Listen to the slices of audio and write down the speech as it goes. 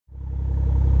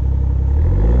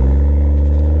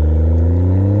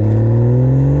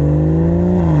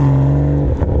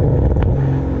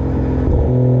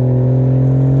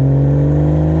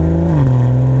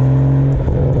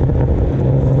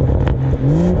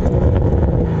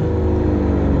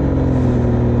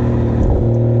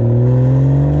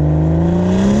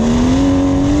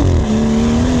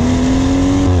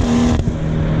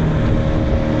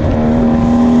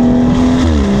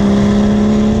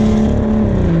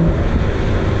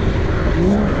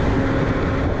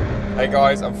Hey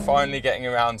guys, I'm finally getting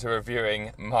around to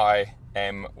reviewing my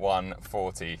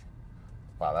M140.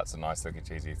 Wow, that's a nice looking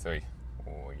GT3.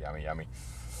 Oh, yummy, yummy.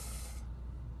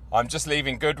 I'm just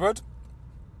leaving Goodwood.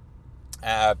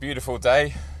 Beautiful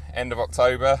day, end of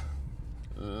October.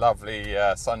 Lovely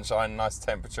sunshine, nice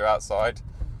temperature outside.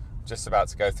 Just about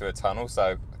to go through a tunnel, so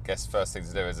I guess first thing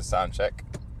to do is a sound check.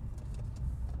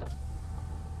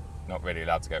 Not really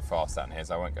allowed to go fast down here,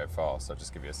 so I won't go fast. I'll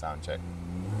just give you a sound check.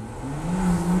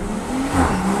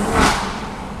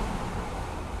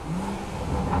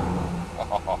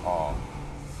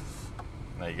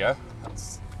 There you go.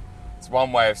 It's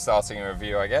one way of starting a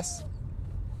review, I guess.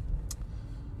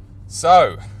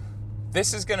 So,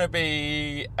 this is going to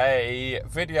be a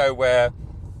video where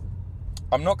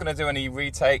I'm not going to do any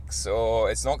retakes, or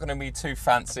it's not going to be too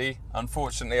fancy.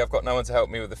 Unfortunately, I've got no one to help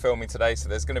me with the filming today, so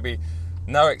there's going to be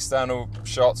no external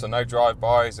shots or no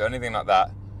drive-bys or anything like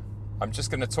that. I'm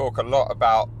just going to talk a lot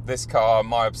about this car,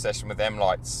 my obsession with M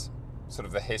lights, sort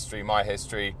of the history, my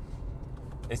history.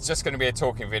 It's just going to be a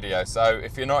talking video, so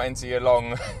if you're not into your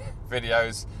long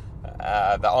videos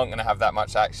that aren't going to have that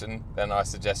much action, then I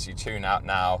suggest you tune out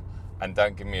now and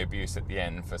don't give me abuse at the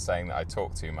end for saying that I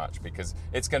talk too much, because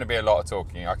it's going to be a lot of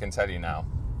talking, I can tell you now.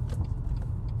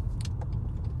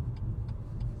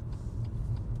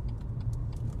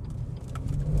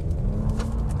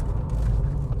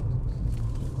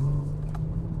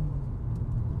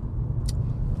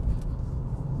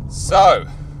 So,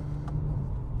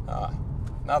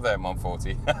 another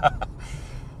M140.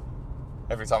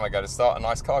 Every time I go to start, a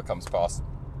nice car comes past.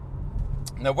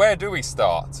 Now, where do we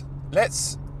start?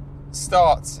 Let's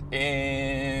start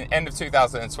in end of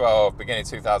 2012, beginning of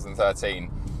 2013,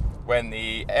 when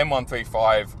the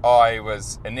M135i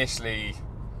was initially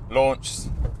launched.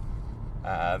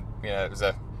 It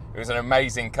was an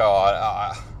amazing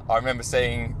car. I remember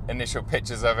seeing initial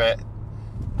pictures of it,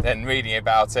 then reading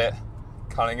about it.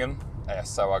 Cunningham, they're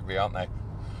so ugly, aren't they?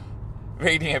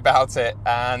 Reading about it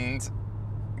and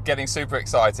getting super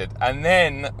excited, and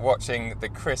then watching the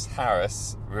Chris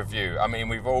Harris review. I mean,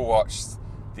 we've all watched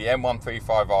the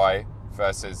M135i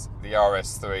versus the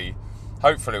RS3.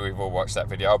 Hopefully we've all watched that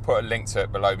video. I'll put a link to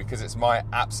it below because it's my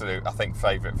absolute, I think,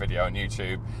 favourite video on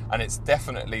YouTube, and it's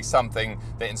definitely something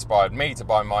that inspired me to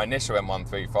buy my initial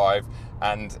M135,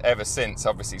 and ever since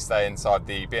obviously stay inside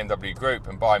the BMW group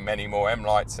and buy many more M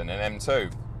lights and an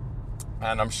M2.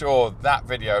 And I'm sure that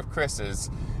video of Chris's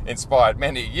inspired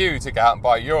many of you to go out and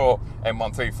buy your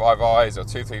M135i's or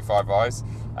 235i's,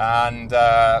 and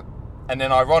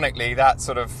then ironically that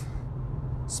sort of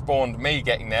spawned me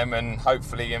getting them, and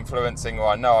hopefully influencing, or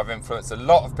I know I've influenced a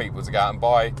lot of people to go out and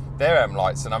buy their M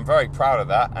lights, and I'm very proud of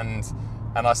that, and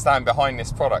I stand behind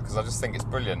this product because I just think it's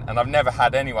brilliant. And I've never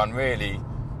had anyone really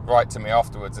write to me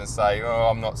afterwards and say, oh,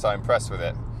 I'm not so impressed with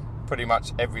it. Pretty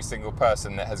much every single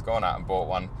person that has gone out and bought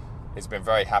one has been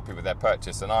very happy with their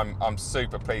purchase, and I'm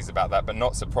super pleased about that, but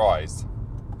not surprised.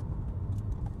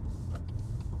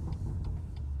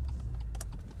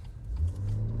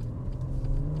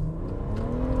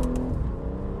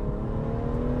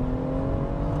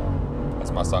 As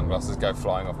my sunglasses go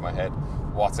flying off my head.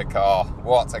 What a car,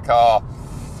 what a car.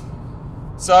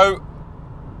 So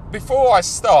before I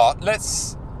start,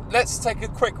 let's take a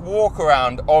quick walk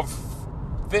around of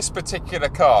this particular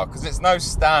car, because it's no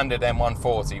standard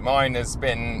M140. Mine has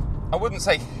been, I wouldn't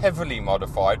say heavily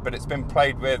modified, but it's been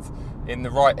played with in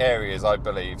the right areas, I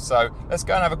believe. So let's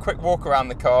go and have a quick walk around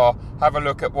the car, have a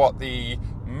look at what the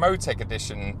Motech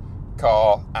edition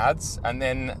car adds, and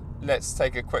then let's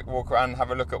take a quick walk around and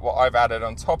have a look at what I've added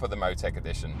on top of the Motech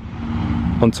edition.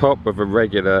 On top of a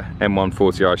regular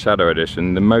M140i Shadow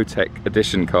Edition, the Motech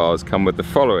edition cars come with the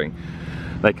following.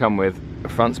 They come with a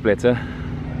front splitter,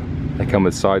 they come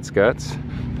with side skirts,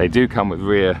 they do come with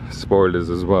rear spoilers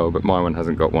as well, but my one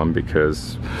hasn't got one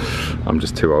because I'm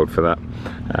just too old for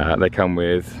that. They come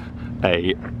with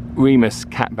a Remus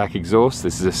catback exhaust.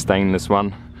 This is a stainless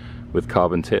one with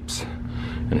carbon tips,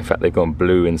 and in fact they've gone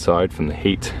blue inside from the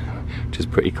heat, which is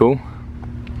pretty cool.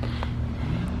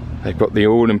 They've got the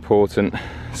all-important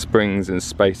springs and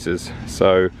spacers,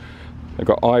 so they've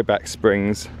got eye-back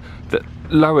springs that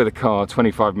lower the car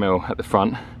 25mm at the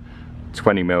front,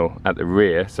 20mm at the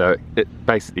rear, so it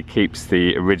basically keeps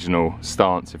the original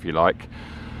stance, if you like.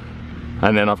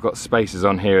 And then I've got spacers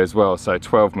on here as well, so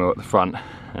 12mm at the front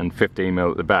and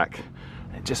 15mm at the back.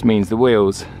 It just means the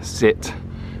wheels sit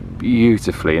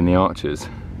beautifully in the arches,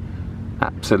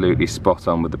 absolutely spot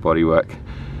on with the bodywork.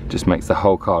 Just makes the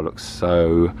whole car look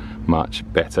so much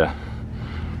better.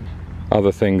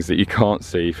 Other things that you can't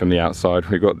see from the outside,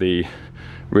 we've got the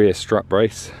rear strut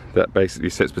brace that basically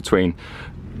sits between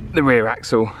the rear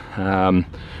axle,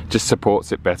 just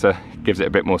supports it better, gives it a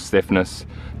bit more stiffness.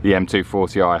 The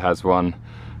M240i has one,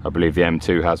 I believe the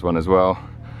M2 has one as well,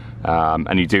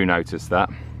 and you do notice that.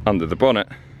 Under the bonnet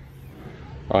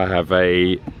I have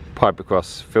a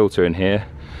Pipercross filter in here,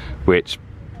 which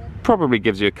probably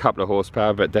gives you a couple of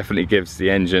horsepower, but definitely gives the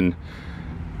engine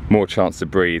more chance to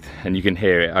breathe, and you can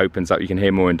hear it opens up, you can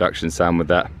hear more induction sound with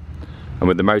that. And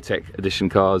with the Motech edition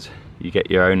cars, you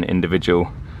get your own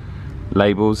individual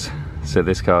labels. So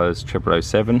this car is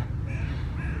 0007,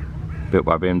 built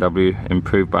by BMW,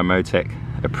 improved by Motech,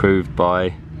 approved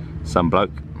by some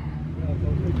bloke.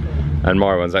 And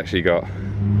my one's actually got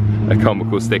a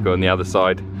comical sticker on the other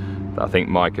side that I think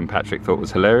Mike and Patrick thought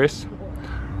was hilarious.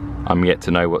 I'm yet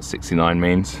to know what 69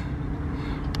 means,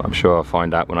 but I'm sure I'll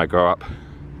find out when I grow up.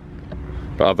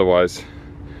 But otherwise,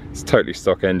 it's a totally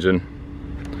stock engine.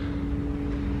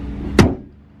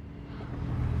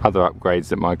 Other upgrades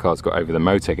that my car's got over the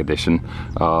Motech edition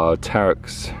are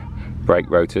Terex brake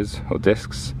rotors or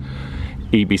discs,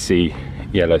 EBC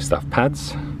yellow stuff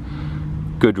pads,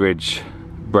 Goodrich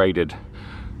braided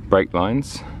brake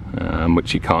lines,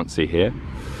 which you can't see here.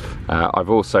 I've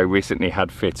also recently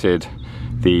had fitted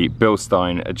the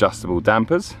Bilstein adjustable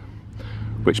dampers,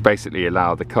 which basically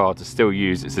allow the car to still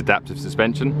use its adaptive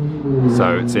suspension.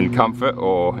 So it's in comfort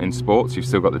or in sports, you've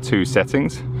still got the two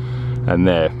settings, and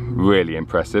they're really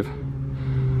impressive.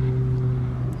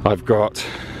 I've got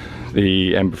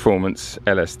the M Performance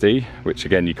LSD, which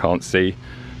again you can't see.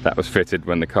 That was fitted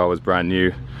when the car was brand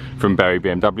new from Berry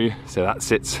BMW, so that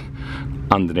sits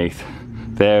underneath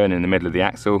there and in the middle of the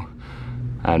axle,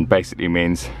 and basically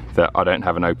means that I don't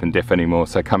have an open diff anymore.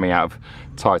 So coming out of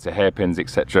tighter hairpins,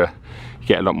 etc., you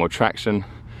get a lot more traction.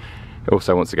 It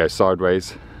also wants to go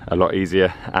sideways a lot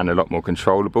easier and a lot more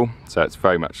controllable, so it's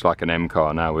very much like an M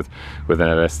car now with an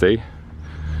LSD.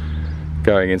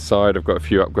 Going inside, I've got a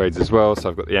few upgrades as well. So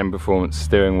I've got the M Performance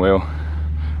steering wheel,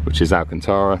 which is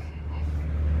Alcantara,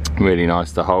 really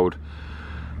nice to hold.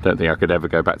 Don't think I could ever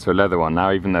go back to a leather one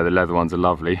now, even though the leather ones are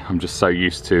lovely. I'm just so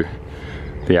used to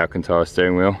the Alcantara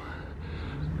steering wheel.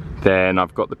 Then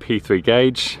I've got the P3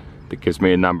 gauge that gives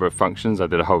me a number of functions. I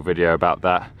did a whole video about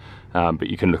that. But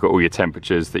you can look at all your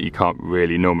temperatures that you can't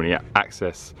really normally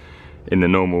access in the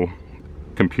normal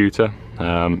computer.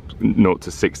 0 to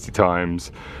 60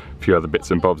 times, a few other bits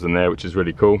and bobs in there, which is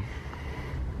really cool.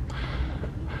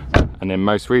 And then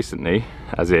most recently,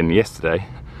 as in yesterday,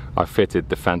 I fitted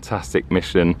the fantastic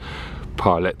Michelin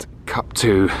Pilot Cup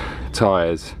 2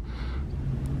 tyres,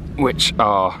 which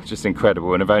are just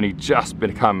incredible and have only just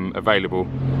become available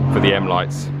for the M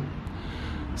lights.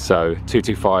 So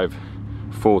 225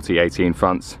 40/18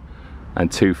 fronts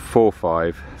and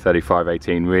 245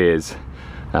 35/18 rears,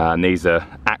 and these are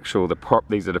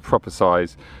these are the proper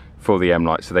size for the M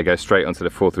light, so they go straight onto the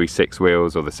 436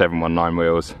 wheels or the 719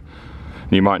 wheels.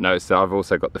 And you might notice that I've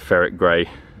also got the ferret grey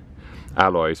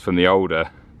alloys from the older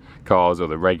cars or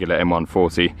the regular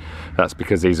M140. That's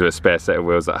because these are a spare set of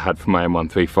wheels that I had for my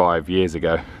M135 years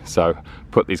ago. So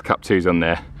put these Cup 2s on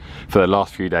there for the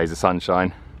last few days of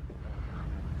sunshine.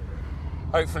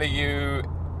 Hopefully you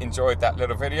enjoyed that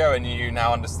little video and you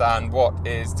now understand what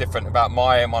is different about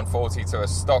my M140 to a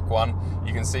stock one.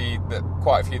 You can see that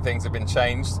quite a few things have been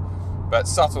changed, but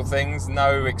subtle things,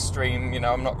 no extreme, you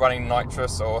know, I'm not running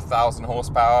nitrous or 1,000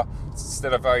 horsepower. It's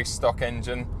still a very stock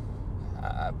engine,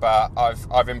 but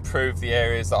I've improved the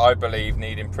areas that I believe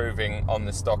need improving on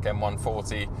the stock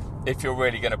M140 if you're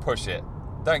really going to push it.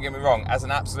 Don't get me wrong, as an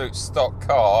absolute stock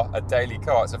car, a daily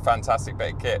car, it's a fantastic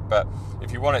bit of kit, but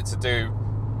if you want it to do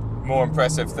more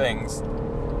impressive things,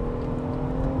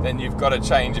 then you've got to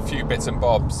change a few bits and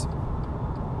bobs.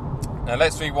 Now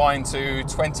let's rewind to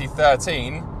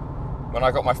 2013 when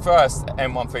I got my first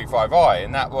M135i,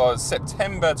 and that was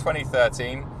September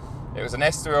 2013. It was an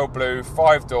Estoril Blue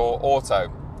 5-door auto.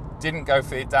 Didn't go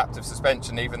for the adaptive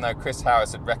suspension even though Chris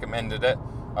Harris had recommended it.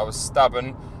 I was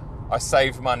stubborn. I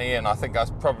saved money and I think I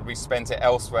probably spent it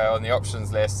elsewhere on the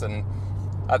options list, and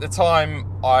at the time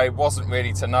I wasn't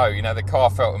really to know. You know, the car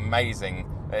felt amazing.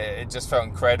 It just felt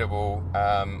incredible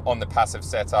on the passive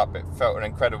setup. It felt an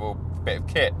incredible bit of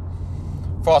kit.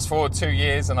 Fast forward 2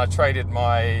 years and I traded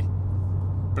my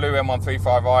blue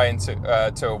M135i into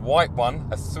to a white one,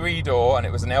 a 3-door, and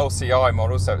it was an LCI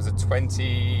model, so it was a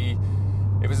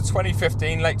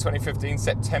 2015, late 2015,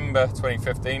 September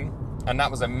 2015, and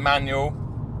that was a manual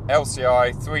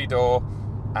LCI 3-door,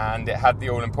 and it had the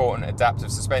all-important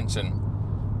adaptive suspension,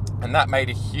 and that made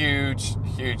a huge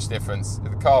difference.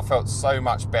 The car felt so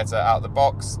much better out of the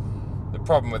box. The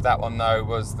problem with that one though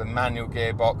was the manual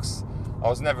gearbox I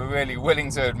was never really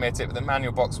willing to admit it, but the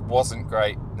manual box wasn't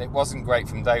great. It wasn't great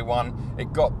from day one.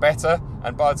 It got better,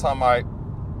 and by the time I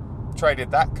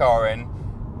traded that car in,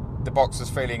 the box was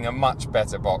feeling a much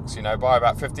better box. You know, by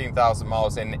about 15,000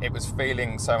 miles in, it was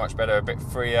feeling so much better, a bit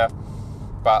freer.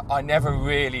 But I never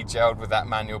really gelled with that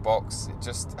manual box.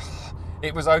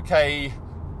 It was okay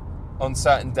on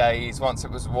certain days, once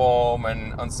it was warm,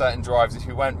 and on certain drives if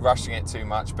you weren't rushing it too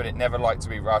much, but it never liked to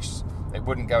be rushed. It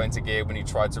wouldn't go into gear when you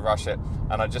tried to rush it,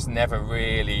 and I just never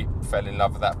really fell in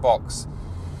love with that box.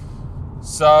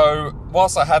 So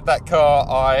whilst I had that car,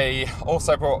 I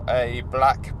also bought a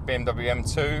black BMW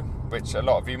M2, which a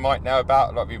lot of you might know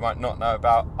about, a lot of you might not know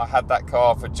about. I had that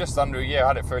car for just under a year. I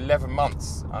had it for 11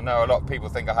 months. I know a lot of people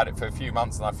think I had it for a few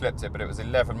months and I flipped it, but it was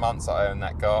 11 months I owned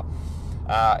that car.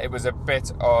 It was a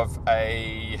bit of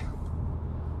a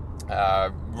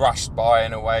rushed buy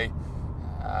in a way.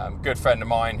 Good friend of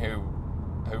mine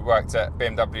who worked at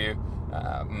BMW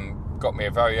got me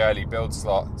a very early build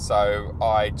slot, so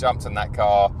I jumped in that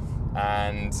car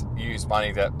and used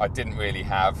money that I didn't really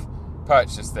have,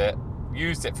 purchased it,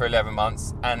 used it for 11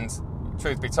 months, and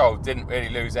truth be told, didn't really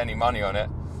lose any money on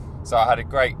it. So I had a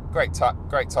great time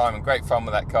and great fun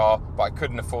with that car, but I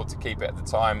couldn't afford to keep it at the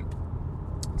time.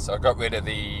 So I got rid of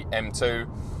the M2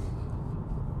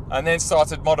 and then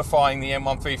started modifying the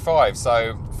M135.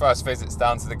 So first visits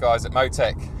down to the guys at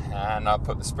Motech, and I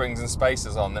put the springs and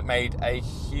spacers on. That made a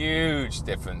huge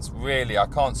difference. Really, I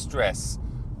can't stress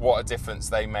what a difference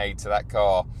they made to that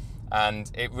car.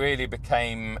 And it really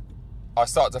became, I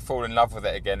started to fall in love with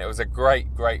it again. It was a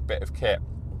great bit of kit.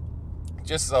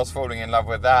 Just as I was falling in love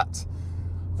with that,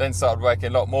 then started working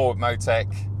a lot more with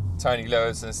Motech, Tony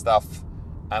Lewis and stuff,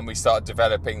 and we started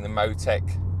developing the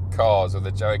Motech cars, or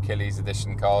the Joe Achilles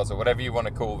edition cars, or whatever you want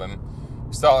to call them.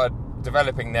 We started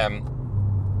developing them,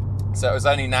 so it was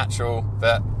only natural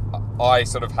that I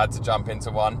sort of had to jump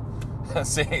into one,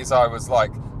 seeing as I was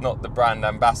like not the brand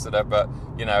ambassador, but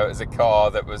you know, it was a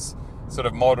car that was sort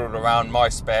of modelled around my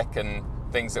spec and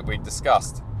things that we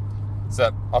discussed.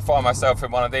 So I find myself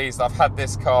in one of these. I've had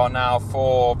this car now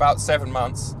for about 7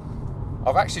 months.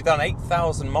 I've actually done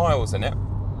 8,000 miles in it,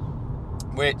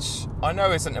 which I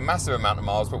know isn't a massive amount of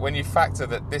miles, but when you factor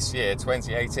that this year,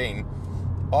 2018,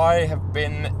 I have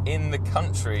been in the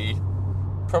country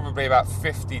probably about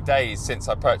 50 days since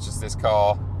I purchased this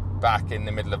car back in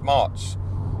the middle of March.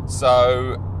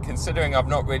 So considering I've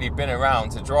not really been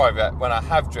around to drive it, when I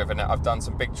have driven it, I've done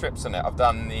some big trips on it. I've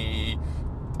done 2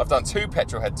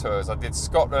 petrolhead tours. I did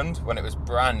Scotland when it was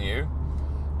brand new,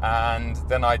 and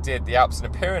then I did the Alps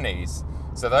and the Pyrenees.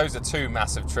 So those are 2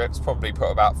 massive trips, probably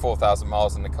put about 4,000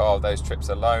 miles in the car of those trips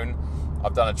alone.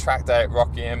 I've done a track day at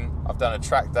Rockingham. I've done a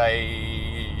track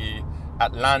day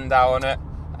at Landau on it.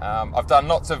 I've done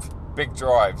lots of big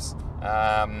drives.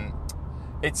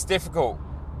 It's difficult,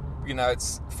 you know,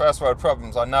 it's first world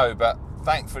problems, I know, but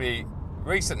thankfully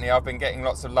recently I've been getting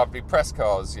lots of lovely press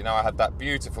cars. You know, I had that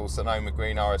beautiful Sonoma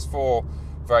Green RS4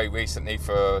 very recently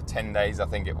for 10 days, I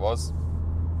think it was.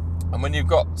 And when you've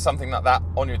got something like that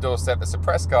on your doorstep that's a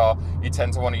press car, you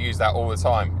tend to want to use that all the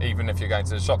time, even if you're going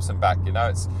to the shops and back. You know,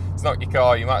 it's not your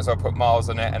car, you might as well put miles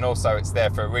on it, and also it's there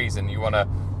for a reason. You want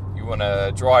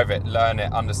to drive it, learn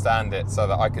it, understand it, so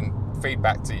that I can feed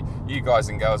back to you guys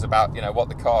and girls about, you know, what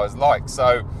the car is like.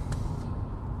 So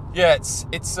yeah, it's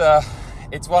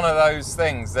one of those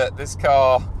things that this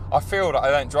car, I feel that I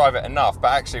don't drive it enough, but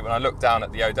actually when I look down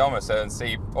at the odometer and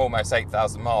see almost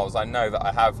 8,000 miles, I know that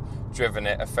I have driven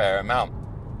it a fair amount.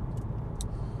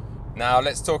 Now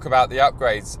let's talk about the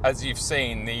upgrades. As you've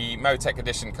seen, the Motech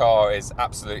Edition car is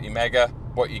absolutely mega.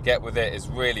 What you get with it is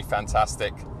really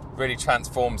fantastic, really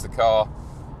transforms the car,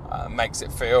 makes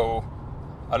it feel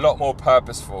a lot more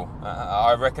purposeful.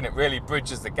 I reckon it really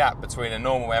bridges the gap between a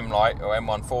normal M Lite or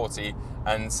M140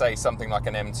 and say something like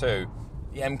an M2.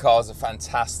 The M cars are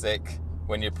fantastic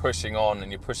when you're pushing on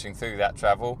and you're pushing through that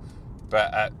travel,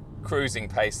 but at cruising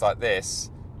pace like this,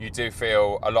 you do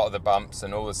feel a lot of the bumps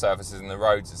and all the surfaces and the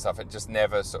roads and stuff, it just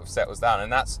never sort of settles down.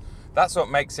 And that's what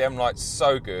makes the M Lite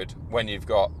so good when you've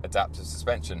got adaptive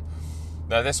suspension.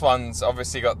 Now this one's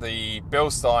obviously got the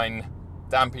Bilstein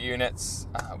damper units,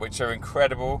 which are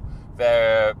incredible.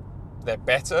 They're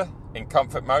better in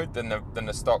comfort mode than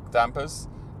the stock dampers,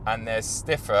 and they're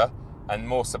stiffer and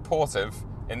more supportive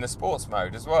in the sports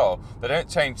mode as well. They don't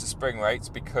change the spring rates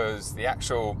because the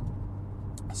actual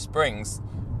springs,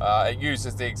 it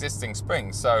uses the existing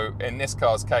springs. So in this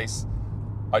car's case,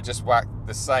 I just whacked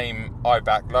the same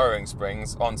I-back lowering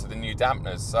springs onto the new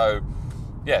dampeners. So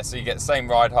yeah, so you get the same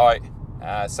ride height,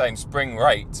 same spring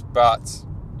rate, but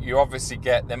you obviously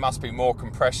get, there must be more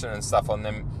compression and stuff on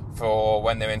them for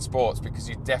when they're in sports, because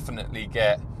you definitely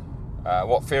get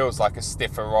what feels like a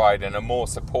stiffer ride and a more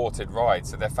supported ride.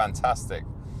 So they're fantastic.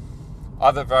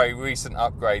 Other very recent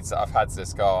upgrades that I've had to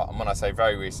this car, and when I say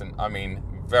very recent, I mean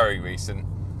very recent,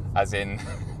 as in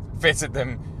fitted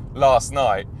them last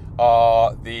night,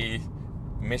 are the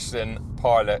Michelin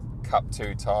Pilot Cup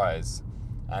 2 tyres.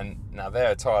 And now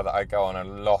they're a tyre that I go on a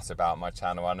lot about on my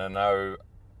channel, and I know,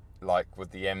 like with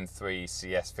the M3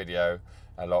 CS video,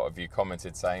 a lot of you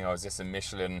commented saying, oh, is this a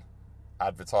Michelin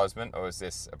advertisement or is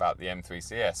this about the M3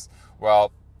 CS?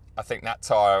 Well, I think that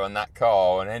tyre on that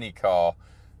car, on any car,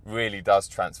 really does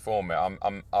transform it.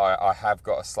 I have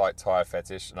got a slight tyre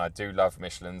fetish, and I do love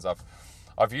Michelins.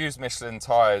 I've used Michelin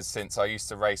tyres since I used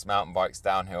to race mountain bikes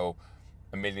downhill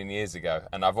a million years ago,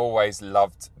 and I've always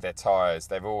loved their tyres.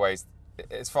 They've always,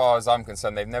 as far as I'm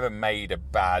concerned, they've never made a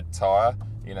bad tyre.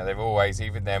 You know, they've always,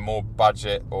 even their more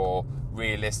budget or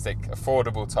realistic,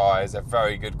 affordable tyres, are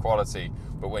very good quality.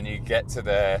 But when you get to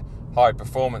their high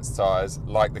performance tyres,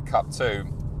 like the Cup 2,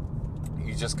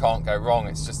 you just can't go wrong.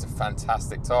 It's just a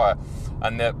fantastic tyre.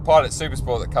 And the Pilot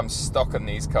Supersport that comes stock in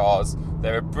these cars,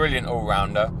 they're a brilliant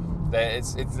all-rounder.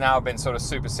 It's now been sort of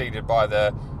superseded by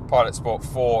the Pilot Sport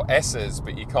 4S's,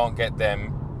 but you can't get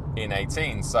them in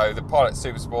 18. So the Pilot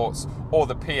Supersports or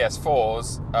the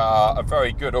PS4s are a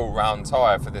very good all-round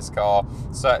tyre for this car.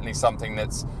 Certainly something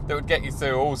that would get you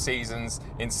through all seasons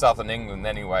in southern England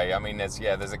anyway. I mean, there's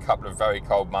a couple of very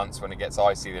cold months when it gets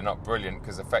icy. They're not brilliant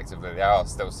because effectively they are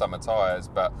still summer tyres,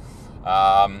 but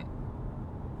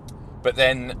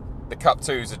then the Cup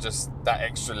 2s are just that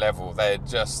extra level. They're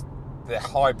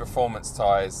high performance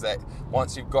tyres that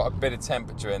once you've got a bit of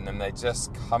temperature in them, they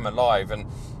just come alive. And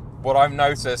what I've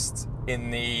noticed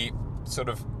in the sort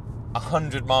of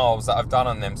 100 miles that I've done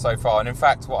on them so far, and in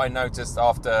fact what I noticed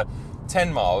after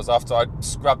 10 miles, after I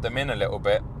scrubbed them in a little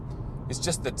bit, is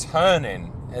just the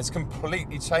turn-in has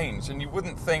completely changed. And you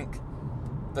wouldn't think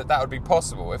that would be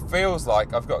possible. It feels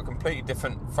like I've got a completely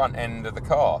different front end of the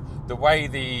car. The way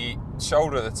the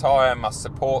shoulder of the tyre must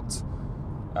support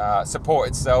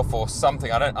itself or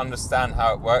something. I don't understand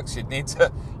how it works. You'd need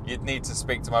to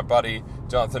speak to my buddy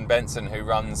Jonathan Benson, who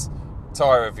runs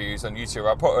tyre reviews on YouTube.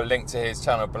 I'll put a link to his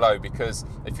channel below, because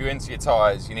if you're into your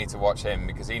tyres, you need to watch him,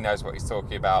 because he knows what he's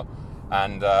talking about.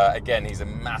 And again, he's a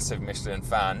massive Michelin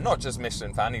fan. Not just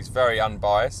Michelin fan, he's very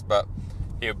unbiased, but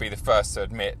he would be the first to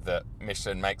admit that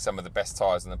Michelin makes some of the best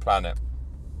tyres on the planet.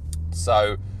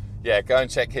 So yeah, go and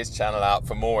check his channel out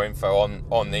for more info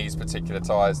on these particular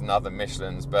tyres and other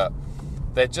Michelins. But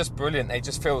they're just brilliant. They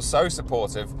just feel so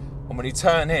supportive. And when you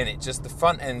turn in, the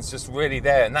front end's just really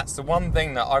there. And that's the one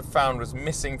thing that I've found was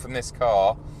missing from this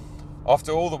car.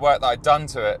 After all the work that I'd done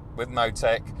to it with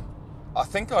Motech, I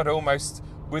think I'd almost,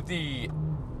 with the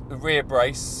rear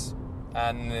brace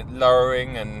and the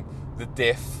lowering and the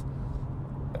diff,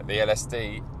 the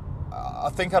LSD, I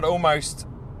think I'd almost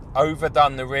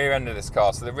overdone the rear end of this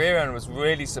car. So the rear end was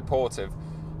really supportive.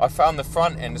 I found the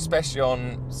front end, especially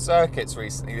on circuits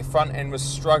recently, the front end was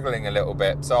struggling a little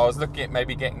bit. So I was looking at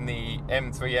maybe getting the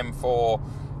M3, M4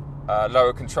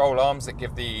 lower control arms that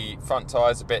give the front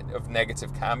tyres a bit of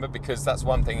negative camber, because that's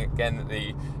one thing, again, that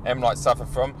the M-Lite suffer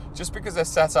from, just because they're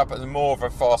set up as more of a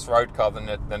fast road car than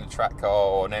a track car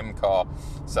or an M car.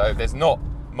 So there's not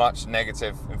much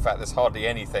negative, in fact there's hardly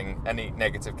any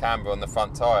negative camber on the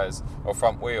front tyres or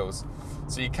front wheels.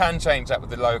 So you can change that with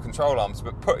the lower control arms,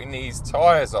 but putting these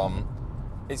tyres on,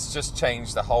 it's just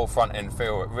changed the whole front end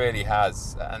feel. It really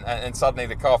has. And suddenly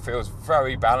the car feels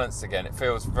very balanced again. It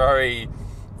feels very,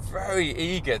 very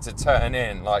eager to turn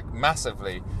in, like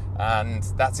massively. And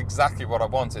that's exactly what I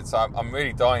wanted. So I'm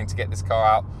really dying to get this car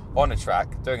out on a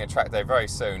track, doing a track day very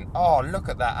soon. Oh, look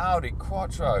at that Audi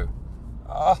Quattro.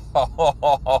 Oh,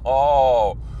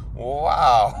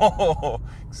 wow.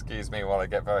 Excuse me while I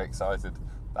get very excited.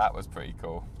 That was pretty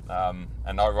cool.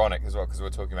 And ironic as well, because we're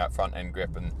talking about front end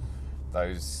grip, and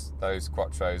those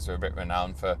Quattros are a bit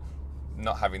renowned for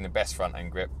not having the best front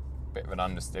end grip. Bit of an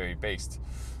understeery beast.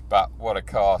 But what a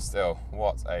car still.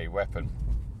 What a weapon.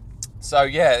 So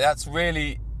yeah, that's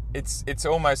really, it's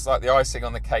almost like the icing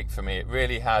on the cake for me. It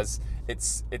really has.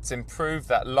 It's improved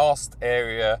that last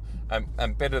area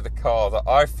and bit of the car that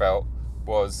I felt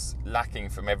was lacking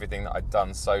from everything that I'd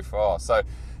done so far. So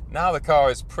now the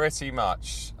car is pretty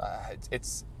much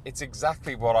it's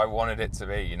exactly what I wanted it to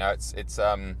be. You know, it's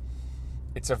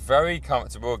a very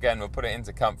comfortable. Again, we'll put it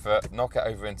into comfort, knock it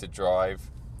over into drive,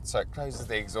 so it closes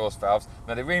the exhaust valves.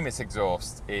 Now the Remus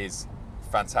exhaust is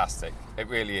fantastic. It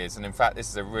really is, and in fact this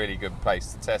is a really good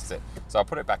place to test it. So I'll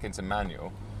put it back into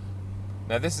manual.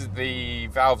 Now the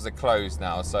valves are closed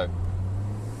now, so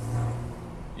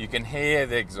you can hear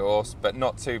the exhaust, but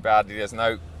not too badly. There's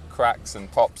no cracks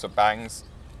and pops or bangs.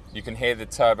 You can hear the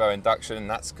turbo induction, and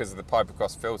that's because of the pipe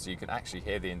across filter. You can actually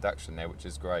hear the induction there, which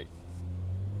is great.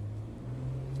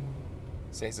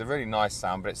 See, it's a really nice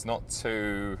sound, but it's not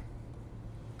too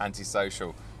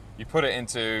antisocial. You put it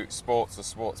into Sports or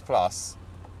Sports Plus,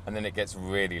 and then it gets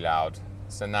really loud.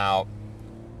 So now,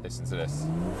 listen to this.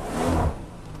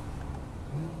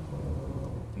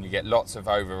 And you get lots of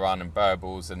overrun and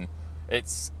burbles, and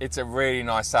it's a really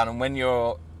nice sound. And when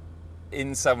you're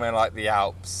in somewhere like the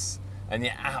Alps, and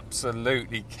you're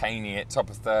absolutely caning it, top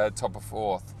of third, top of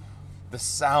fourth, the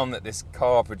sound that this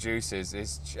car produces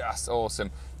is just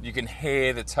awesome. You can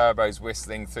hear the turbos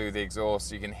whistling through the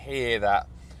exhaust. You can hear that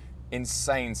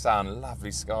insane sound.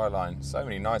 Lovely skyline. So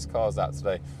many nice cars out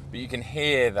today. But you can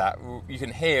hear that. You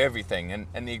can hear everything. And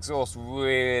the exhaust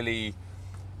really,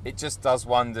 it just does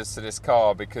wonders to this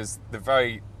car, because the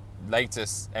very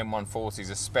latest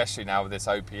M140s, especially now with this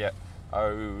OPF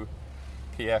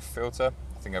filter,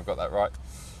 I think I've got that right,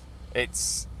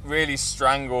 it's really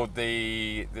strangled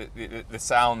the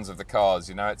sounds of the cars.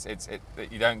 You know,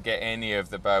 you don't get any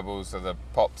of the burbles or the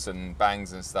pops and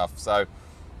bangs and stuff. So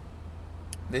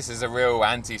this is a real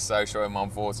anti-social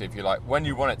M140, if you like, when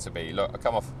you want it to be. Look, I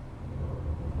come off.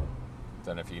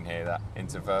 Don't know if you can hear that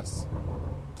interverse,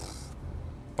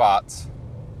 but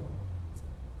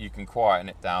you can quieten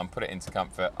it down, put it into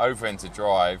comfort, over into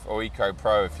drive or Eco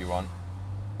Pro if you want.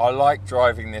 I like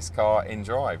driving this car in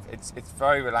drive. It's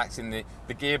very relaxing. The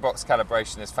gearbox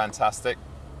calibration is fantastic.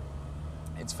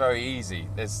 It's very easy.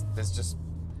 It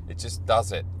just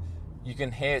does it. You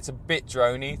can hear it's a bit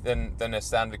drony than a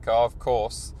standard car. Of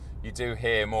course, you do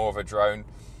hear more of a drone.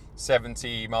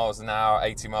 70 miles an hour,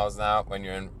 80 miles an hour when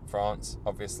you're in France,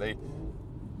 obviously.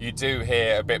 You do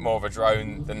hear a bit more of a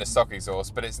drone than the stock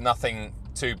exhaust, but it's nothing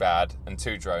too bad and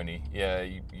too drony. Yeah,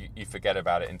 you forget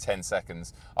about it in 10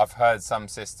 seconds. I've heard some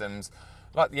systems,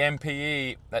 like the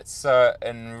MPE, at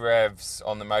certain revs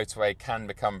on the motorway can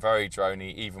become very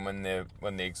drony, even when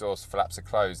the exhaust flaps are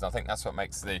closed. And I think that's what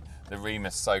makes the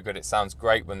Remus so good. It sounds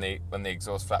great when the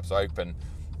exhaust flaps are open,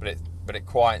 but it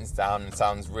quietens down and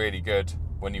sounds really good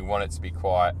when you want it to be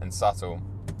quiet and subtle.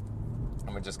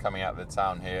 And we're just coming out of the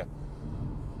town here.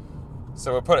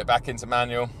 So we'll put it back into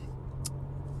manual.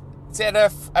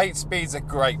 ZF 8-speed's a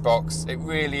great box. It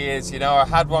really is. You know, I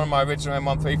had one on my original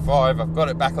M135. I've got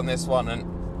it back on this one,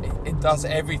 and it does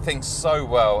everything so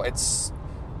well. It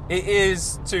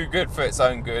is too good for its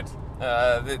own good.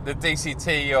 The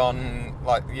DCT on,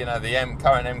 like, you know, the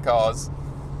current M cars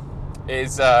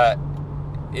is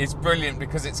brilliant,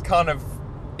 because it's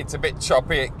a bit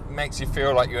choppy. It makes you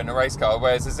feel like you're in a race car,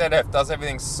 whereas the ZF does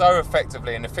everything so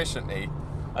effectively and efficiently.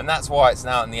 And that's why it's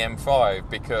now in the M5,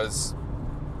 because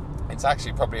it's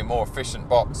actually probably a more efficient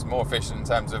box, more efficient in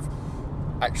terms of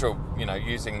actual, you know,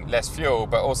 using less fuel,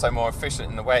 but also more efficient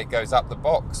in the way it goes up the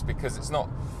box, because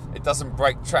it doesn't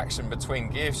break traction between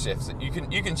gear shifts.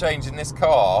 You can change in this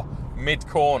car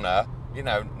mid-corner, you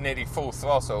know, nearly full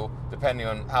throttle, depending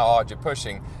on how hard you're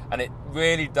pushing, and it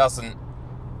really doesn't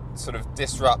sort of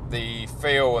disrupt the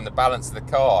feel and the balance of the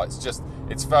car.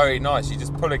 It's very nice. You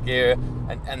just pull a gear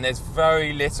and there's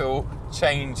very little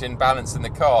change in balance in the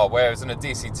car, whereas in a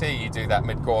DCT you do that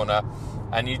mid-corner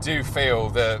and you do feel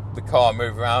the car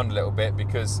move around a little bit,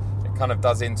 because it kind of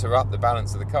does interrupt the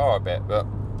balance of the car a bit. But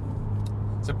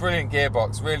it's a brilliant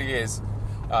gearbox, really is.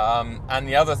 And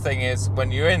the other thing is,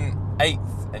 when you're in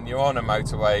 8th and you're on a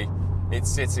motorway, it's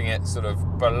sitting at sort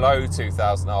of below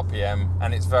 2,000 RPM,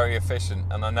 and it's very efficient.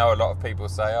 And I know a lot of people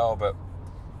say, I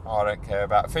don't care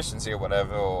about efficiency or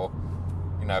whatever, or,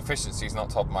 you know, efficiency is not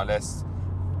top of my list.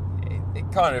 It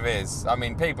kind of is. I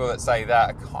mean, people that say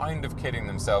that are kind of kidding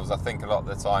themselves, I think, a lot of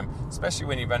the time, especially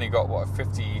when you've only got, a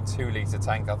 52-litre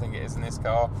tank, I think it is, in this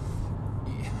car.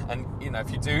 And, you know,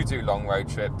 if you do long road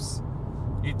trips,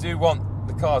 you do want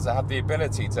the cars that have the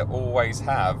ability to always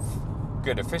have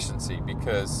good efficiency,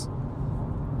 because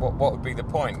what would be the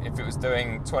point if it was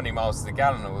doing 20 miles to the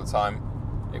gallon all the time?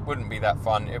 It wouldn't be that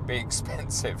fun. It'd be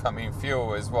expensive. I mean,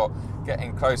 fuel is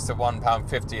getting close to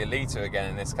 £1.50 a litre again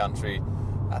in this country.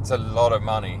 That's a lot of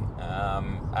money.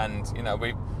 And, you know,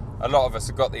 a lot of us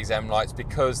have got these M lights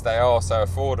because they are so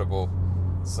affordable.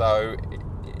 So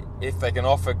if they can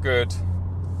offer good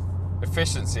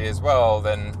efficiency as well,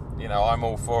 then, you know, I'm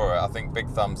all for it. I think big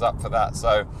thumbs up for that.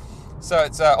 So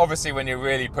it's obviously, when you're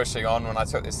really pushing on, when I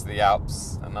took this to the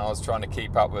Alps and I was trying to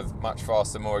keep up with much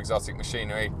faster, more exotic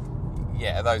machinery,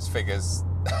 yeah, those figures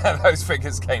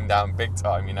came down big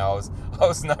time. You know, I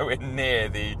was nowhere near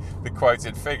the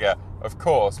quoted figure, of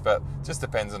course, but just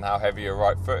depends on how heavy your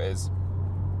right foot is.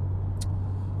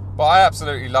 But I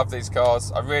absolutely love these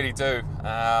cars. I really do.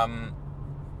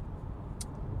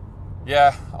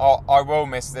 yeah, I will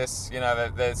miss this. You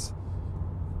know,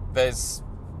 there's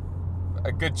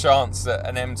a good chance that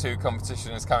an M2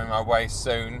 competition is coming my way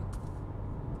soon.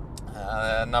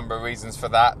 A number of reasons for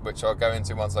that, which I'll go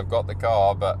into once I've got the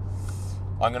car, but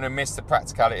I'm going to miss the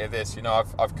practicality of this. You know,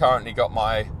 I've currently got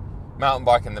my mountain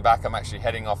bike in the back. I'm actually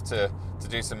heading off to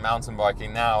do some mountain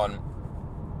biking now, and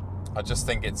I just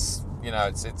think it's, you know,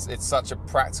 it's such a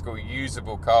practical,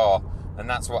 usable car, and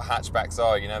that's what hatchbacks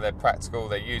are. You know, they're practical,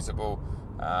 they're usable.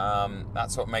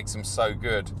 That's what makes them so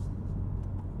good,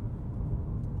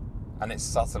 and it's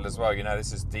subtle as well. You know,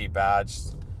 this is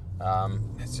debadged.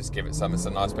 Let's just give it some. It's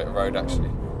a nice bit of road, actually.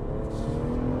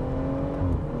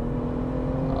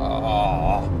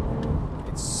 Oh,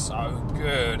 it's so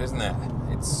good, isn't it?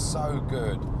 It's so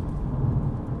good.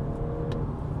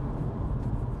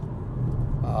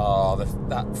 Oh,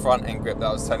 that front end grip that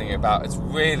I was telling you about. It's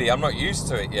really, I'm not used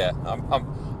to it yet.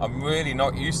 I'm really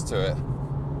not used to it.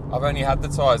 I've only had the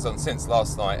tyres on since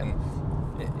last night, and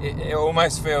it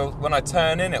almost feels, when I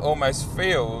turn in, it almost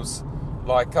feels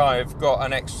like I've got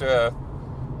an extra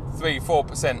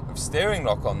 3-4% of steering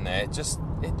lock on there. It just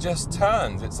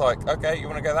turns. It's like, okay, you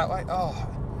want to go that way? Oh,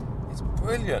 it's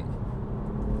brilliant.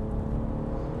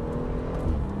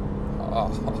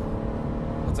 Oh,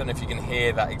 I don't know if you can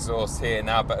hear that exhaust here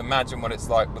now, but imagine what it's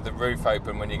like with the roof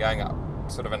open when you're going up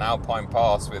sort of an alpine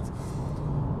pass with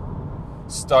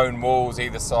stone walls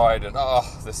either side, and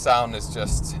the sound is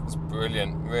just, it's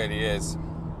brilliant. It really is.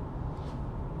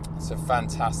 It's a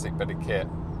fantastic bit of kit.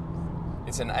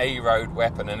 It's an A-road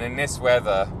weapon, and in this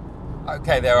weather,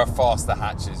 okay, there are faster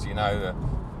hatches, you know.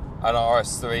 An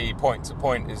RS3 point to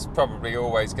point is probably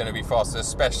always going to be faster,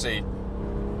 especially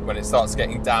when it starts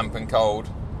getting damp and cold.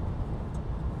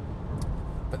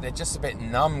 But they're just a bit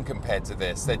numb compared to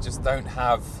this. They just don't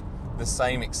have the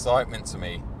same excitement to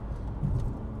me.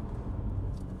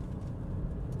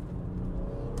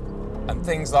 And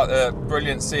things like the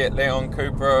brilliant Seat Leon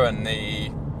Cupra and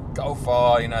the Golf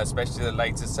R, you know, especially the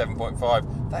latest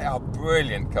 7.5, they are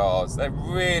brilliant cars. They're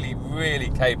really, really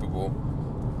capable.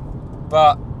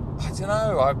 But I don't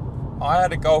know, I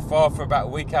had a Golf R for about a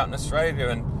week out in Australia,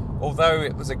 and although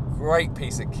it was a great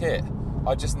piece of kit,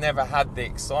 I just never had the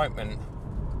excitement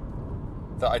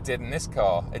that I did in this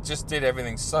car. It just did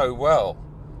everything so well,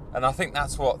 and I think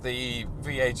that's what the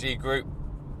VAG group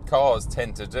cars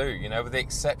tend to do, you know, with the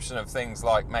exception of things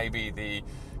like maybe the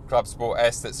Club Sport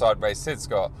S that Sideways Sid's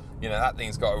got. You know, that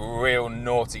thing's got a real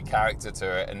naughty character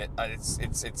to it, and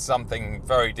it's something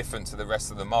very different to the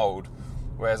rest of the mould.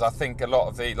 Whereas I think a lot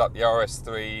of the, like the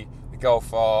RS3, the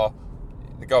Golf R,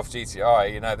 the Golf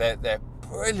GTI, you know, they're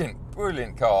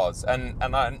brilliant cars, and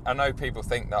I know people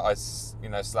think that I, you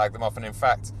know, slag them off, and in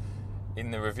fact,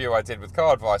 in the review I did with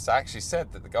Car Advice, I actually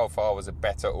said that the Golf R was a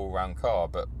better all-round car,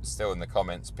 but still in the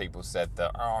comments people said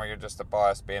that, oh, you're just a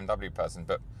biased BMW person.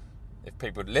 But if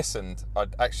people had listened,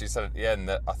 I'd actually said at the end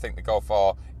that I think the Golf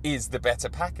R is the better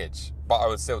package, but I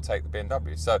would still take the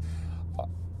BMW. So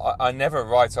I never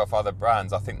write off other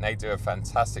brands. I think they do a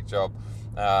fantastic job.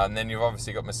 And then you've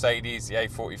obviously got Mercedes, the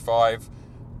A45,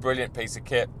 brilliant piece of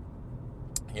kit.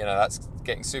 You know, that's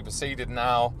getting superseded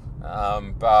now,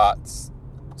 but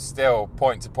still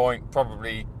point to point,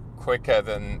 probably quicker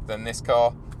than this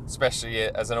car, especially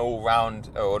as an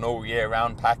all-round or an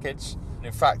all-year-round package.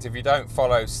 In fact, if you don't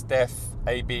follow Steph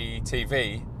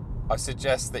ABTV, I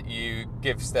suggest that you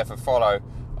give Steph a follow.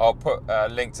 I'll put a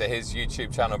link to his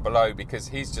YouTube channel below, because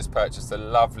he's just purchased a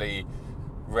lovely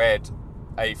red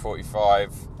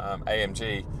A45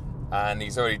 AMG, and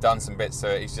he's already done some bits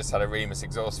to it. He's just had a Remus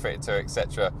exhaust fitted to it,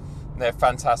 etc. They're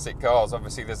fantastic cars.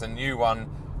 Obviously, there's a new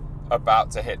one about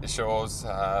to hit the shores.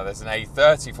 There's an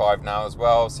A35 now as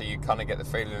well, so you kind of get the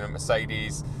feeling that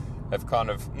Mercedes have kind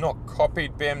of not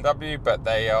copied BMW, but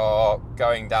they are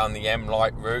going down the M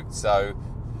lite route. So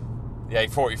the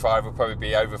A45 will probably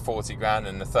be over 40 grand,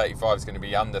 and the 35 is going to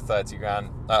be under 30 grand,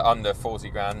 under 40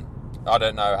 grand. I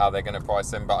don't know how they're going to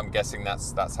price them, but I'm guessing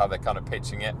that's how they're kind of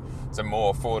pitching it. It's a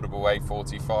more affordable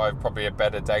A45, probably a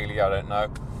better daily, I don't know.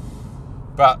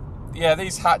 But yeah,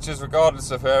 these hatches,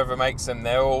 regardless of whoever makes them,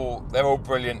 they're all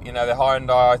brilliant. You know, the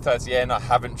Hyundai i30N I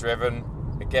haven't driven.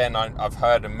 Again, I've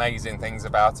heard amazing things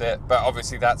about it, but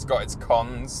obviously that's got its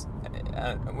cons.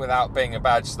 Without being a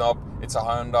badge snob, it's a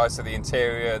Hyundai, so the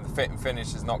interior, the fit and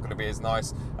finish is not going to be as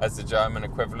nice as the German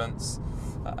equivalents.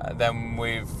 Then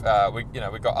we've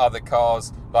got other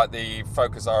cars like the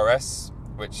Focus RS,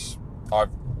 which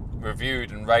I've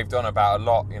reviewed and raved on about a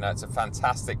lot. You know, it's a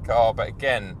fantastic car, but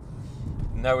again,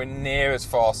 nowhere near as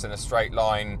fast in a straight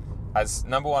line as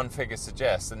number one figure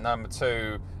suggests, and number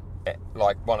two,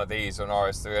 like one of these or an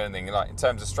RS3 or anything. Like in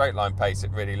terms of straight line pace,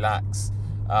 it really lacks.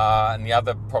 And the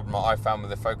other problem I found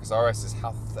with the Focus RS is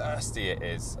how thirsty it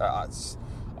is.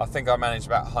 I think I managed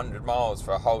about 100 miles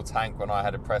for a whole tank when I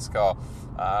had a press car.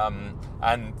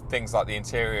 And things like the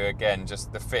interior, again,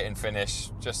 just the fit and finish,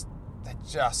 they're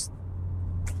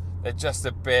just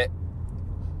a bit,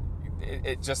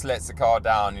 it just lets the car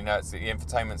down. You know, the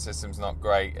infotainment system's not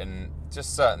great, and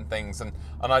just certain things. And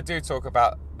I do talk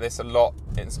about this a lot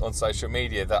on social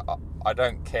media, that I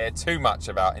don't care too much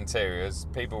about interiors.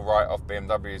 People write off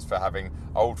BMWs for having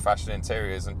old-fashioned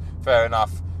interiors, and fair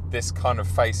enough, this kind of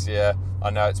fascia,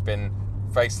 I know it's been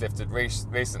facelifted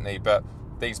recently, but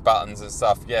these buttons and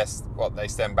stuff, yes, they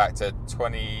stem back to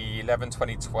 2011,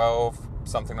 2012,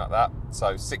 something like that,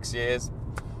 so 6 years.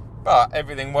 But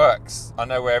everything works. I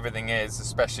know where everything is,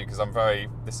 especially because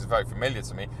this is very familiar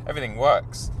to me. Everything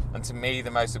works. And to me, the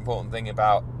most important thing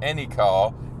about any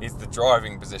car is the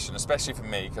driving position, especially for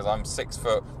me, because I'm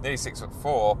nearly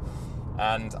 6'4",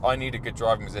 and I need a good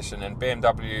driving position. And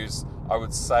BMWs, I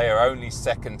would say, are only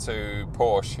second to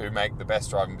Porsche, who make the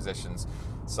best driving positions.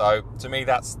 So to me,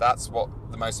 that's what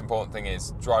the most important thing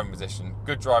is: driving position.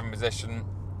 Good driving position,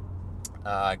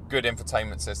 good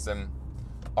infotainment system.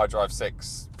 iDrive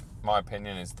 6, my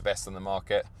opinion, is the best on the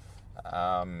market.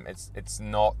 It's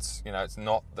not, it's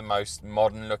not the most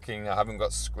modern looking. I haven't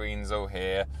got screens all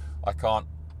here. I can't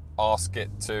ask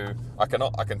it to. I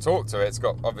can talk to it. It's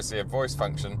got obviously a voice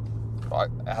function, but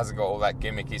it hasn't got all that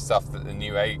gimmicky stuff that the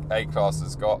new A class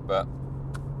has got. But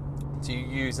do you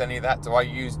use any of that? Do I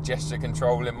use gesture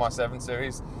control in my 7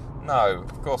 Series? No,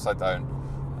 of course I don't.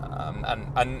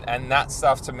 And that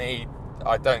stuff, to me,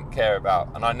 I don't care about.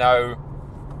 And I know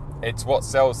it's what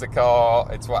sells the car,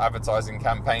 it's what advertising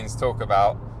campaigns talk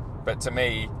about. But to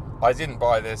me, I didn't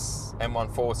buy this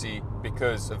M140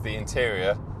 because of the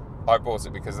interior. I bought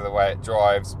it because of the way it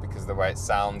drives, because of the way it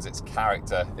sounds, its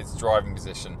character, its driving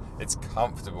position. It's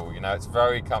comfortable, it's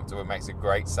very comfortable. It makes a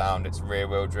great sound. It's rear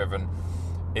wheel driven.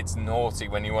 It's naughty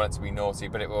when you want it to be naughty,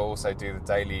 but it will also do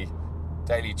the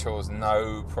daily chores,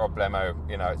 no problemo.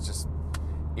 It's just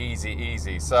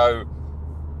easy. So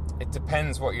it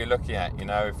depends what you're looking at.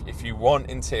 If you want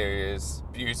interiors,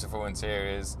 beautiful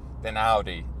interiors, then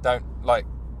Audi.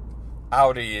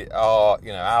 Audi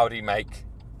make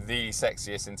the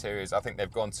sexiest interiors. I think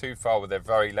they've gone too far with their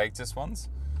very latest ones,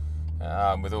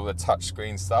 with all the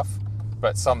touchscreen stuff.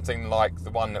 But something like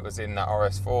the one that was in that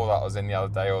RS4 that I was in the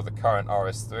other day, or the current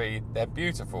RS3, they're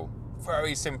beautiful,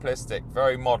 very simplistic,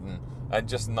 very modern, and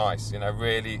just nice.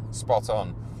 Really spot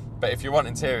on. But if you want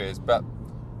interiors,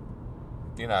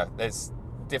 there's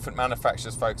different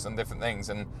manufacturers focus on different things,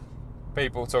 and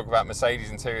people talk about Mercedes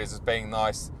interiors as being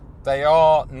nice. They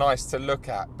are nice to look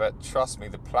at, but trust me,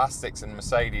 the plastics in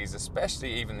Mercedes,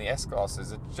 especially even the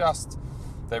S-classes,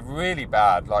 they're really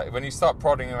bad. Like, when you start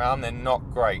prodding around, they're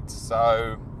not great.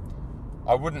 So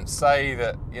I wouldn't say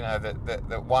that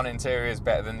that one interior is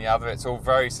better than the other. It's all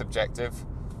very subjective,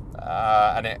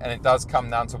 and it does come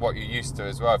down to what you're used to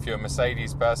as well. If you're a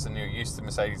Mercedes person, you're used to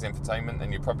Mercedes infotainment,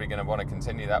 then you're probably going to want to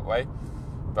continue that way.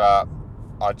 But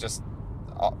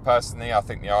personally, I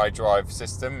think the iDrive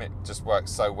system, it just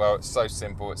works so well. It's so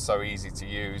simple. It's so easy to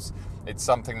use. It's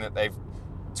something that they've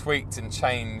tweaked and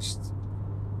changed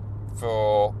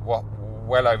for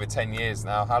well over 10 years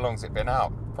now. How long's it been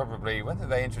out? Probably, when did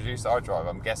they introduce iDrive?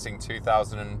 I'm guessing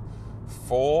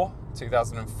 2004,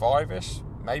 2005-ish,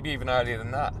 maybe even earlier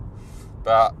than that.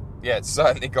 But yeah, it's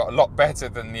certainly got a lot better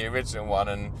than the original one,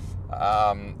 and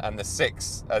the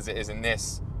 6 as it is in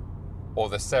this, or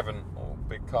the 7,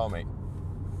 big car meet,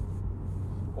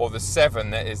 or the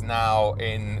 7 that is now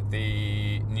in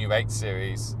the new 8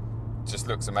 Series, just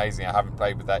looks amazing. I haven't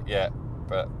played with that yet,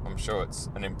 but I'm sure it's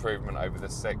an improvement over the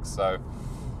 6. So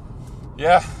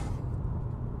yeah,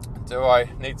 do I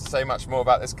need to say much more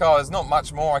about this car? There's not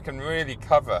much more I can really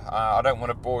cover. I don't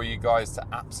want to bore you guys to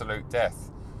absolute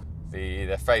death.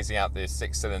 They're phasing out the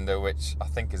 6-cylinder, which I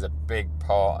think is a big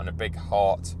part and a big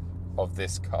heart of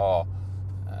this car.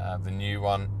 The new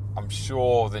one, I'm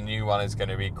sure the new one is going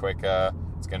to be quicker.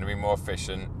 It's going to be more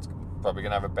efficient. It's probably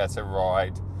going to have a better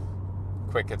ride,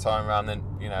 quicker time around than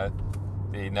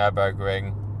the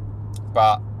Nürburgring.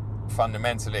 But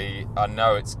fundamentally, I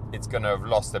know it's going to have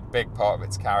lost a big part of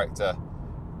its character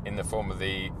in the form of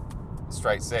the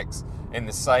straight 6, in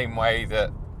the same way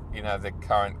that the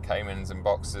current Caymans and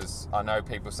Boxers, I know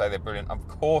people say they're brilliant. Of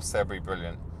course they'll be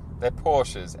brilliant. They're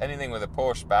Porsches. Anything with a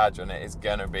Porsche badge on it is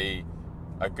going to be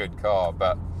a good car.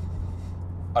 But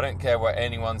I don't care what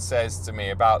anyone says to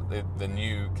me about the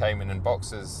new Cayman and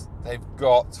Boxers. They've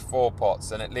got 4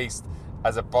 pots, and at least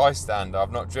as a bystander,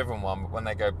 I've not driven one, but when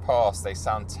they go past, they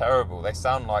sound terrible. They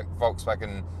sound like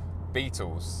Volkswagen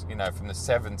Beetles, from the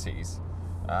 70s.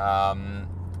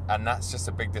 and that's just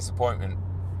a big disappointment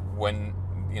when,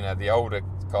 you know, the older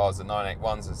cars, the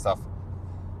 981s and stuff,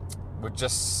 were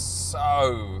just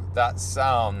so, that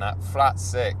sound, that flat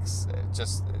six,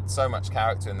 it's so much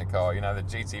character in the car. You know, the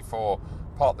GT4,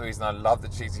 part of the reason I love the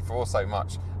GT4 so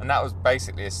much, and that was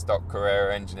basically a stock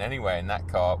Carrera engine anyway in that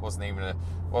car. It wasn't even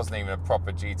a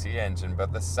proper GT engine,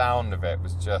 but the sound of it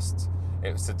was just,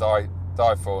 it was to die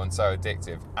for, and so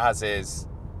addictive, as is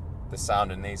the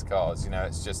sound in these cars. You know,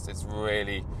 it's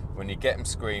really, when you get them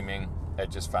screaming, they're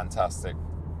just fantastic.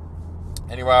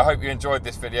 Anyway, I hope you enjoyed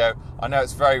this video. I know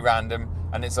it's very random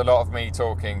and it's a lot of me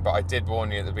talking, but I did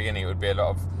warn you at the beginning it would be a lot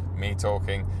of me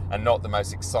talking and not the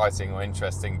most exciting or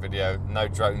interesting video. No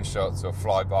drone shots or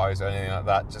flybys or anything like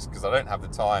that, just because I don't have the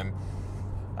time.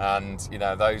 And, you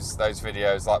know, those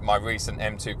videos, like my recent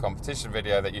M2 competition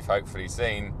video that you've hopefully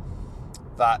seen,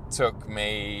 that took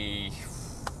me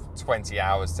 20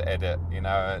 hours to edit. You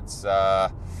know, it's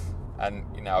and,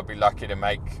 you know, I'd be lucky to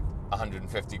make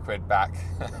 150 quid back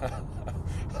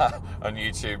on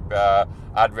YouTube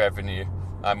ad revenue,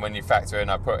 and when you factor in,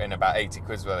 I put in about 80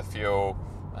 quid worth of fuel,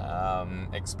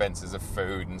 expenses of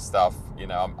food and stuff. You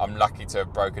know, I'm lucky to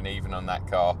have broken even on that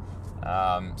car.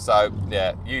 So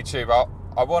yeah, YouTube,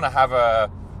 I want to have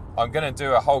I'm going to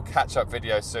do a whole catch-up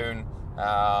video soon,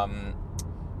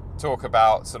 talk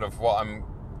about sort of what I'm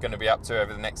going to be up to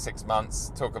over the next 6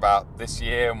 months, talk about this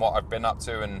year and what I've been up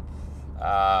to, and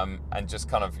just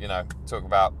kind of, you know, talk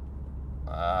about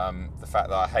the fact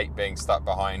that I hate being stuck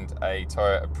behind a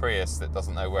Toyota Prius that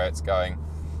doesn't know where it's going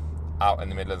out in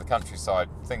the middle of the countryside,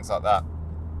 things like that.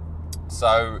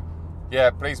 So yeah,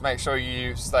 please make sure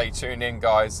you stay tuned in,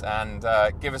 guys, and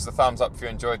give us a thumbs up if you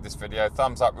enjoyed this video.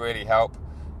 Thumbs up really help.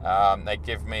 They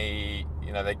give me,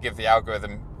 you know, they give the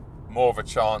algorithm more of a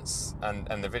chance,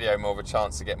 and the video more of a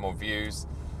chance to get more views.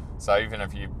 So even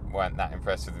if you weren't that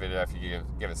impressed with the video, if you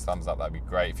give us a thumbs up, that'd be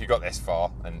great. If you got this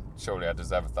far, then surely I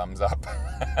deserve a thumbs up.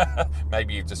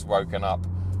 Maybe you've just woken up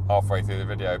halfway through the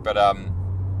video. But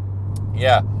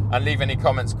yeah, and leave any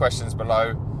comments, questions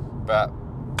below. But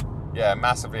yeah,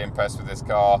 massively impressed with this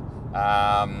car.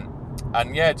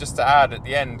 And yeah, just to add at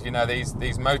the end, you know, these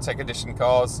Motech edition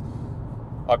cars,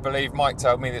 I believe Mike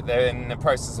told me that they're in the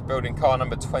process of building car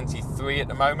number 23 at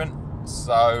the moment.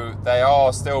 So they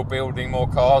are still building more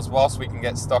cars whilst we can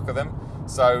get stock of them.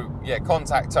 So yeah,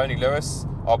 contact Tony Lewis.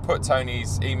 I'll put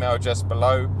Tony's email address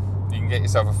below. You can get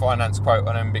yourself a finance quote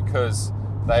on them, because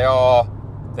they're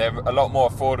a lot more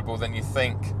affordable than you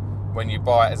think when you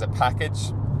buy it as a package.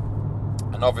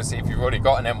 And obviously, if you've already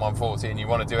got an M140 and you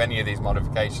want to do any of these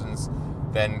modifications,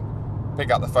 then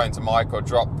pick up the phone to Mike or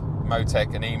drop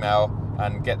Motech an email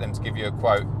and get them to give you a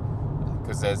quote.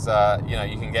 Because there's, you know,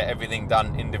 you can get everything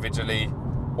done individually,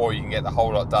 or you can get the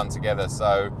whole lot done together.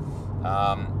 So,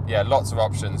 yeah, lots of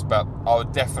options. But I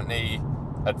would definitely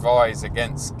advise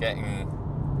against getting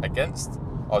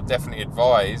I'll definitely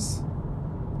advise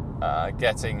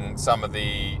getting some of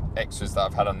the extras that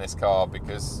I've had on this car,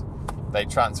 because they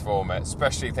transform it,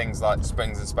 especially things like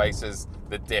springs and spacers.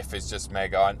 The diff is just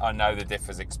mega. I know the diff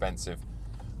is expensive,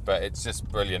 but it's just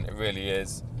brilliant. It really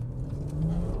is.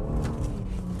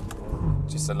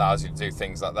 Just allows you to do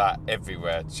things like that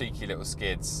everywhere. Cheeky little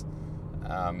skids,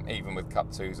 even with Cup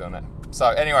 2's on it. So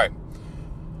anyway,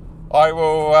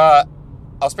 I'll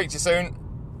speak to you soon.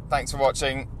 Thanks for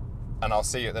watching, and I'll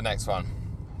see you at the next one.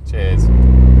 Cheers.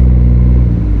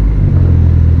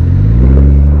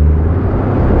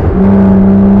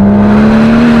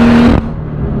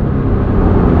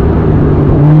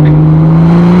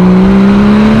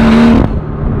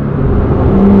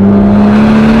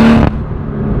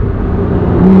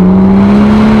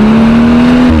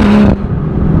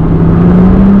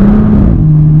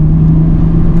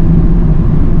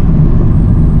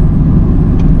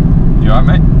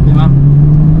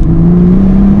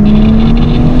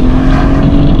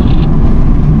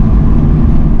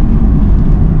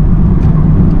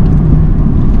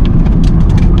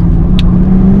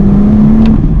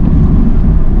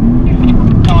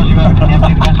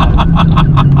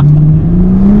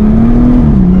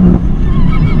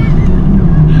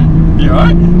 You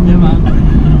alright? Yeah,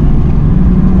 man.